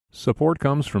Support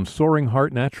comes from Soaring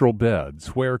Heart Natural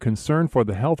Beds, where concern for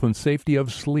the health and safety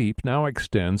of sleep now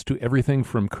extends to everything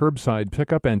from curbside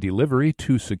pickup and delivery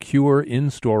to secure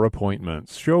in-store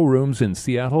appointments. Showrooms in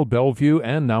Seattle, Bellevue,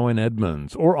 and now in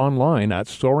Edmonds, or online at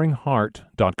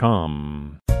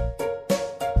soaringheart.com.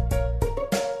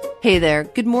 Hey there,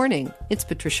 good morning. It's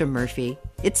Patricia Murphy.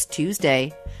 It's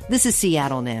Tuesday. This is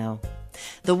Seattle Now.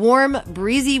 The warm,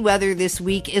 breezy weather this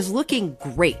week is looking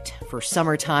great for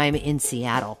summertime in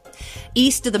Seattle.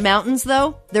 East of the mountains,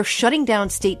 though, they're shutting down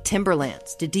state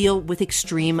timberlands to deal with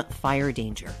extreme fire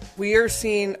danger. We are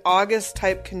seeing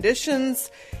August-type conditions,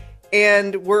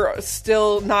 and we're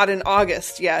still not in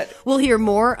August yet. We'll hear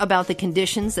more about the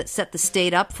conditions that set the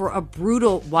state up for a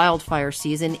brutal wildfire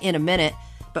season in a minute.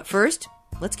 But first,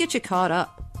 let's get you caught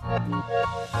up.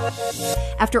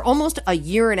 After almost a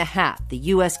year and a half, the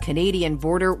U.S.-Canadian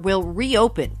border will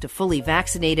reopen to fully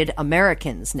vaccinated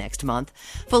Americans next month.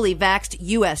 Fully vaxxed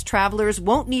U.S. travelers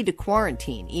won't need to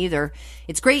quarantine either.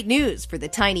 It's great news for the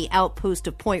tiny outpost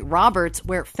of Point Roberts,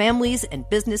 where families and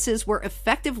businesses were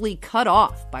effectively cut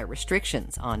off by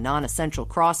restrictions on non-essential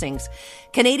crossings.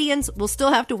 Canadians will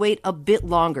still have to wait a bit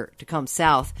longer to come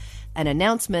south. An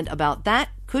announcement about that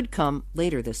could come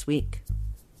later this week.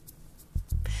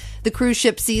 The cruise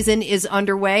ship season is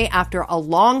underway after a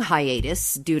long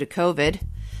hiatus due to COVID.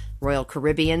 Royal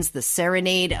Caribbean's The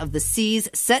Serenade of the Seas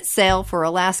set sail for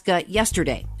Alaska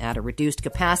yesterday at a reduced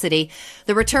capacity.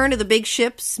 The return of the big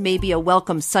ships may be a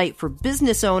welcome sight for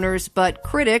business owners, but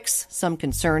critics, some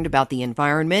concerned about the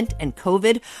environment and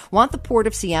COVID, want the Port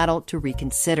of Seattle to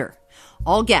reconsider.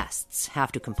 All guests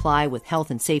have to comply with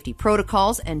health and safety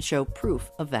protocols and show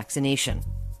proof of vaccination.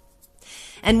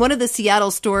 And one of the Seattle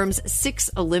Storm's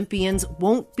 6 Olympians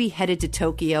won't be headed to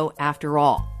Tokyo after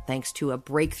all. Thanks to a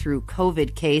breakthrough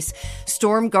COVID case,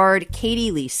 Storm guard Katie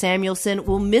Lee Samuelson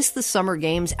will miss the Summer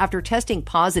Games after testing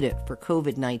positive for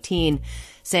COVID-19.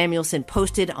 Samuelson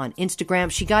posted on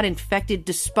Instagram she got infected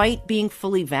despite being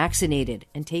fully vaccinated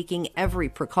and taking every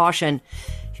precaution.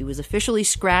 She was officially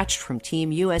scratched from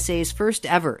Team USA's first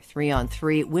ever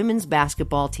 3-on-3 women's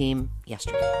basketball team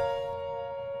yesterday.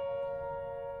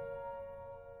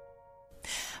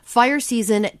 Fire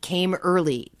season came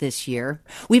early this year.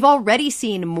 We've already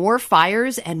seen more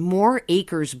fires and more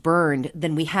acres burned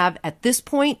than we have at this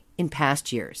point in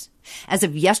past years. As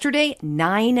of yesterday,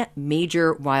 9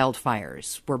 major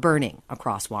wildfires were burning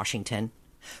across Washington.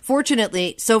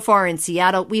 Fortunately, so far in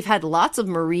Seattle, we've had lots of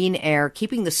marine air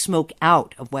keeping the smoke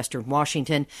out of western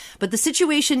Washington, but the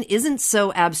situation isn't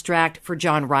so abstract for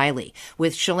John Riley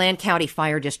with Chelan County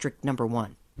Fire District Number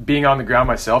 1. Being on the ground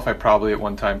myself, I probably at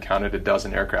one time counted a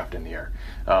dozen aircraft in the air.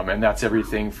 And that's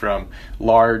everything from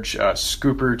large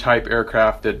scooper-type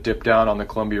aircraft that dip down on the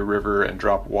Columbia River and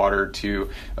drop water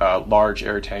to large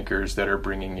air tankers that are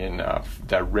bringing in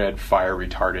that red fire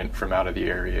retardant from out of the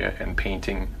area and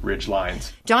painting ridge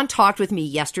lines. John talked with me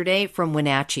yesterday from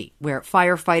Wenatchee, where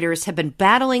firefighters have been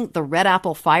battling the red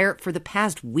apple fire for the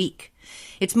past week.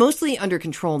 It's mostly under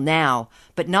control now,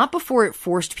 but not before it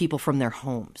forced people from their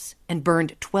homes and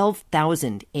burned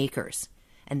 12,000 acres.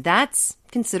 And that's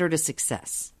considered a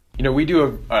success. You know, we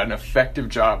do an effective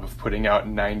job of putting out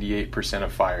 98%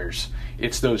 of fires.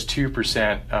 It's those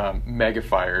 2% mega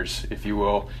fires, if you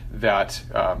will, that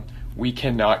we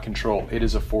cannot control. It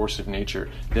is a force of nature.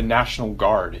 The National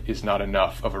Guard is not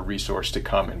enough of a resource to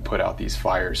come and put out these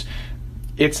fires.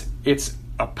 It's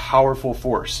a powerful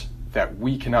force that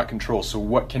we cannot control. So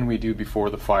what can we do before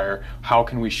the fire? How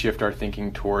can we shift our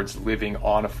thinking towards living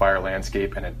on a fire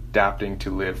landscape and adapting to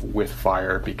live with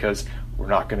fire? Because we're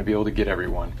not going to be able to get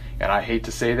everyone. And I hate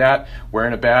to say that,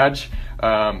 wearing a badge,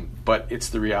 but it's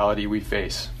the reality we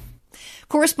face.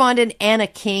 Correspondent Anna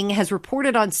King has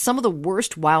reported on some of the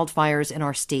worst wildfires in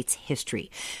our state's history.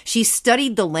 She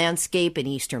studied the landscape in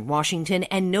eastern Washington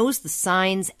and knows the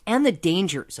signs and the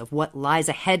dangers of what lies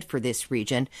ahead for this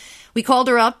region. We called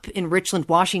her up in Richland,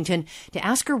 Washington, to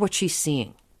ask her what she's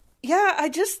seeing. Yeah, I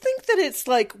just think that it's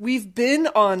like we've been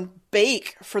on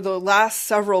bake for the last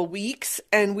several weeks,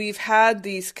 and we've had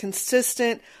these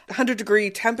consistent 100-degree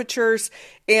temperatures,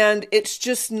 and it's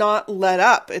just not let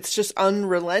up. It's just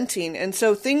unrelenting. And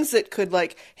so things that could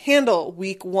like handle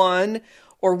week 1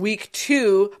 or week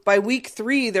 2, by week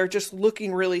 3, they're just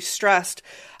looking really stressed.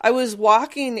 I was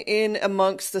walking in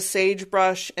amongst the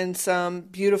sagebrush and some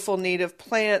beautiful native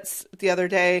plants the other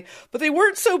day, but they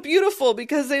weren't so beautiful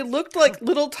because they looked like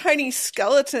little tiny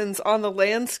skeletons on the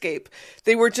landscape.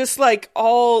 They were just like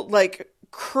all like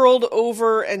curled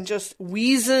over and just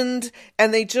weazened,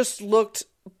 and they just looked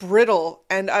brittle.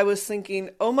 And I was thinking,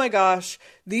 oh my gosh,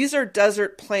 these are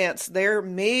desert plants. They're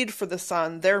made for the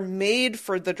sun. They're made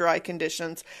for the dry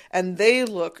conditions, and they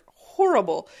look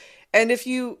horrible. And if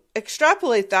you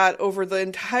extrapolate that over the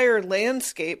entire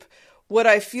landscape, what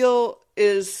I feel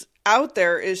is out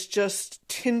there is just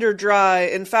tinder dry.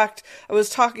 In fact, I was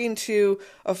talking to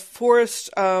a forest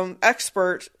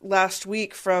expert last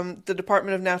week from the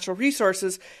Department of Natural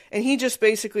Resources, and he just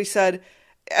basically said,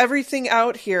 everything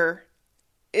out here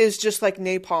is just like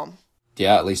napalm.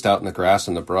 Yeah, at least out in the grass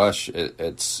and the brush,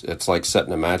 it's like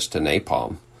setting a match to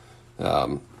napalm.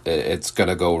 It's going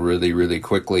to go really, really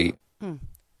quickly.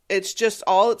 It's just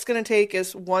all it's going to take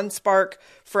is one spark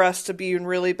for us to be in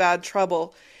really bad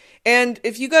trouble. And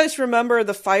if you guys remember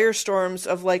the firestorms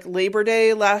of like Labor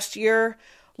Day last year,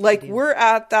 like we're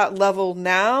at that level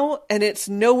now, and it's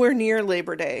nowhere near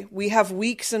Labor Day. We have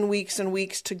weeks and weeks and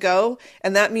weeks to go,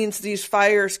 and that means these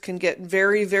fires can get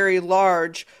very, very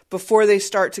large before they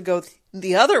start to go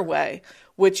the other way,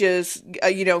 which is,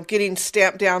 getting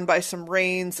stamped down by some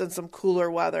rains and some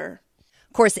cooler weather.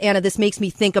 Of course, Anna, this makes me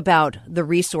think about the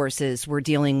resources we're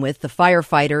dealing with. The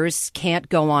firefighters can't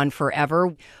go on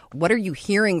forever. What are you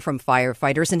hearing from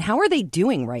firefighters, and how are they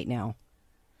doing right now?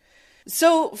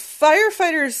 So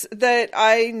firefighters that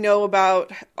I know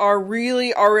about are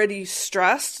really already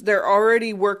stressed. They're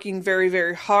already working very,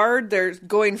 very hard. They're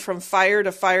going from fire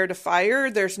to fire to fire.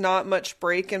 There's not much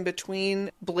break in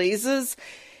between blazes.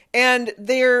 And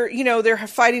they're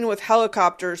fighting with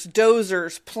helicopters,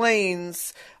 dozers,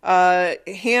 planes,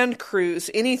 hand crews,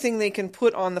 anything they can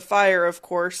put on the fire, of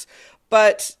course.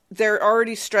 But they're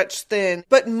already stretched thin.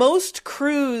 But most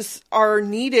crews are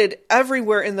needed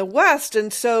everywhere in the West.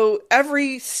 And so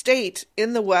every state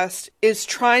in the West is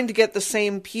trying to get the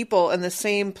same people and the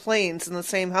same planes and the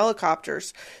same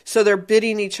helicopters. So they're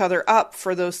bidding each other up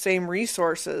for those same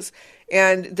resources.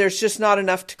 And there's just not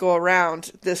enough to go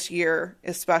around this year,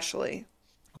 especially.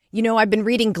 I've been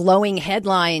reading glowing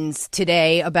headlines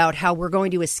today about how we're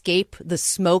going to escape the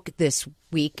smoke this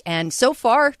week. And so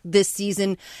far this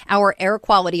season, our air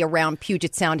quality around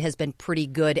Puget Sound has been pretty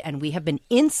good, and we have been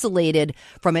insulated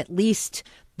from at least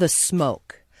the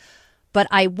smoke. But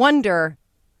I wonder,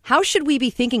 how should we be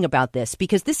thinking about this?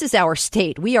 Because this is our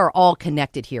state. We are all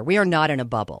connected here. We are not in a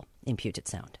bubble in Puget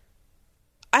Sound.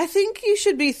 I think you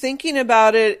should be thinking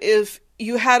about it if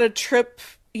you had a trip,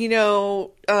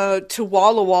 to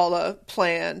Walla Walla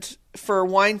planned for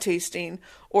wine tasting,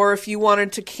 or if you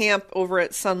wanted to camp over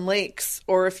at Sun Lakes,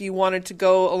 or if you wanted to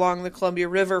go along the Columbia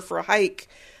River for a hike.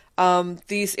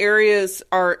 These areas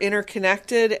are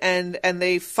interconnected and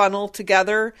they funnel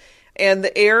together. And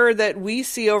the air that we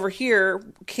see over here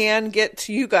can get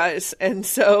to you guys. And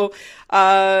so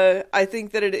I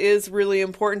think that it is really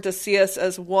important to see us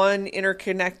as one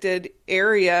interconnected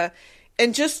area.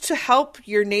 And just to help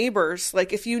your neighbors,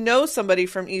 like if you know somebody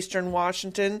from Eastern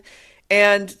Washington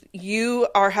and you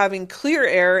are having clear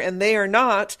air and they are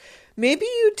not, maybe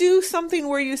you do something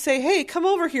where you say, hey, come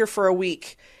over here for a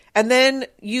week. And then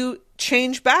you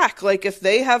change back. Like if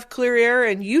they have clear air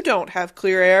and you don't have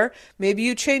clear air, maybe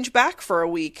you change back for a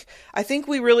week. I think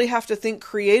we really have to think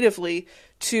creatively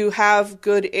to have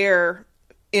good air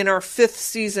in our fifth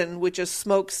season, which is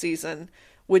smoke season,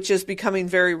 which is becoming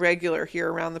very regular here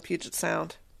around the Puget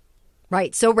Sound.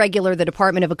 Right. So regular, the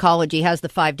Department of Ecology has the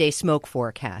 5-day smoke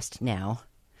forecast now.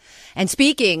 And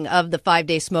speaking of the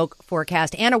 5-day smoke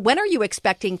forecast, Anna, when are you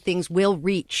expecting things will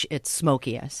reach its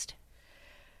smokiest?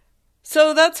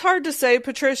 So that's hard to say,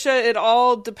 Patricia. It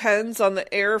all depends on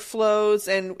the air flows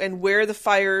and where the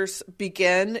fires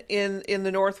begin in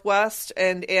the Northwest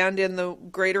and in the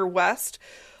greater West.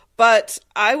 But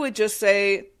I would just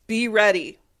say, be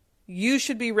ready. You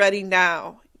should be ready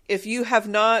now. If you have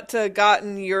not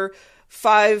gotten your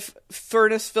 5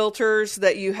 furnace filters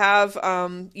that you have,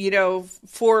 4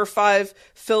 or 5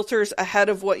 filters ahead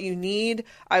of what you need,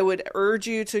 I would urge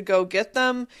you to go get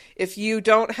them. If you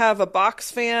don't have a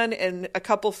box fan and a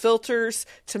couple filters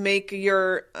to make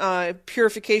your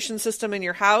purification system in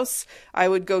your house, I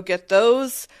would go get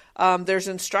those. There's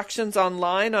instructions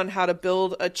online on how to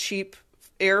build a cheap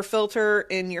air filter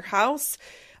in your house.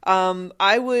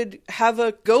 I would have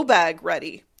a go bag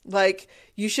ready. Like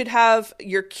you should have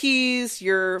your keys,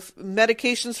 your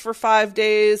medications for 5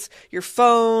 days, your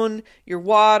phone, your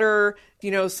water,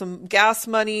 some gas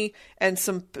money and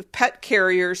some pet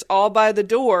carriers all by the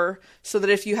door so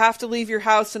that if you have to leave your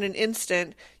house in an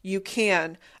instant, you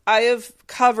can. I have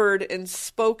covered and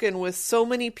spoken with so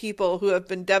many people who have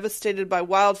been devastated by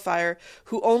wildfire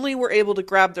who only were able to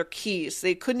grab their keys.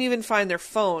 They couldn't even find their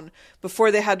phone before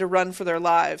they had to run for their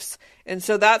lives. And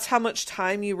so that's how much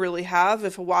time you really have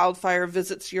if a wildfire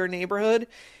visits your neighborhood.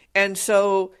 And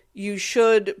so you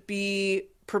should be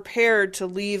prepared to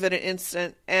leave at an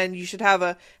instant, and you should have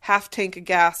a half tank of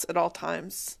gas at all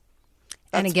times.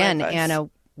 And again, Anna,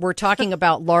 we're talking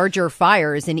about larger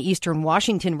fires in eastern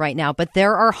Washington right now, but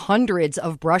there are hundreds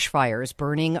of brush fires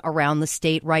burning around the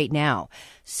state right now.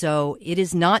 So it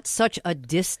is not such a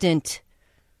distant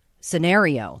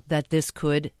scenario that this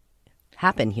could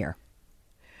happen here.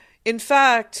 In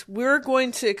fact, we're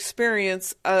going to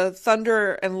experience a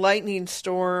thunder and lightning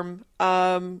storm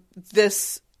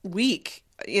this week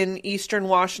in eastern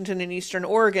Washington and eastern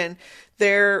Oregon.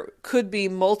 There could be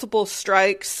multiple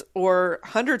strikes or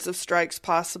hundreds of strikes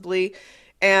possibly,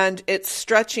 and it's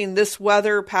stretching. This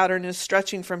weather pattern is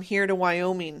stretching from here to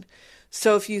Wyoming.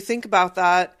 So if you think about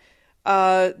that,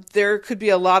 there could be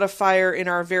a lot of fire in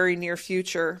our very near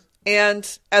future.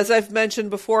 And as I've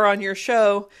mentioned before on your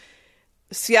show,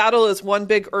 Seattle is one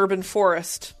big urban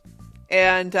forest.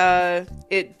 And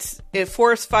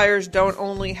forest fires don't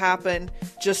only happen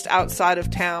just outside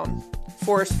of town.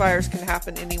 Forest fires can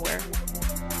happen anywhere.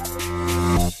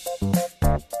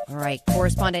 All right,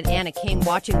 correspondent Anna King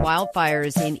watching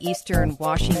wildfires in eastern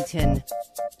Washington.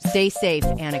 Stay safe,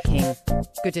 Anna King.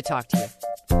 Good to talk to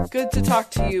you. Good to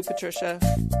talk to you, Patricia.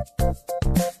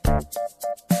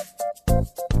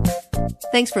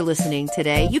 Thanks for listening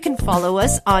today. You can follow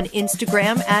us on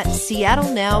Instagram at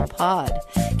Seattle Now Pod.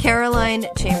 Caroline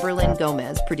Chamberlain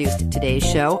Gomez produced today's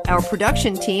show. Our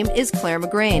production team is Clare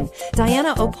McGrane,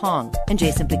 Diana Opong, and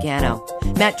Jason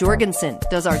Pagano. Matt Jorgensen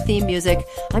does our theme music.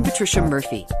 I'm Patricia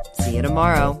Murphy. See you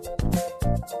tomorrow.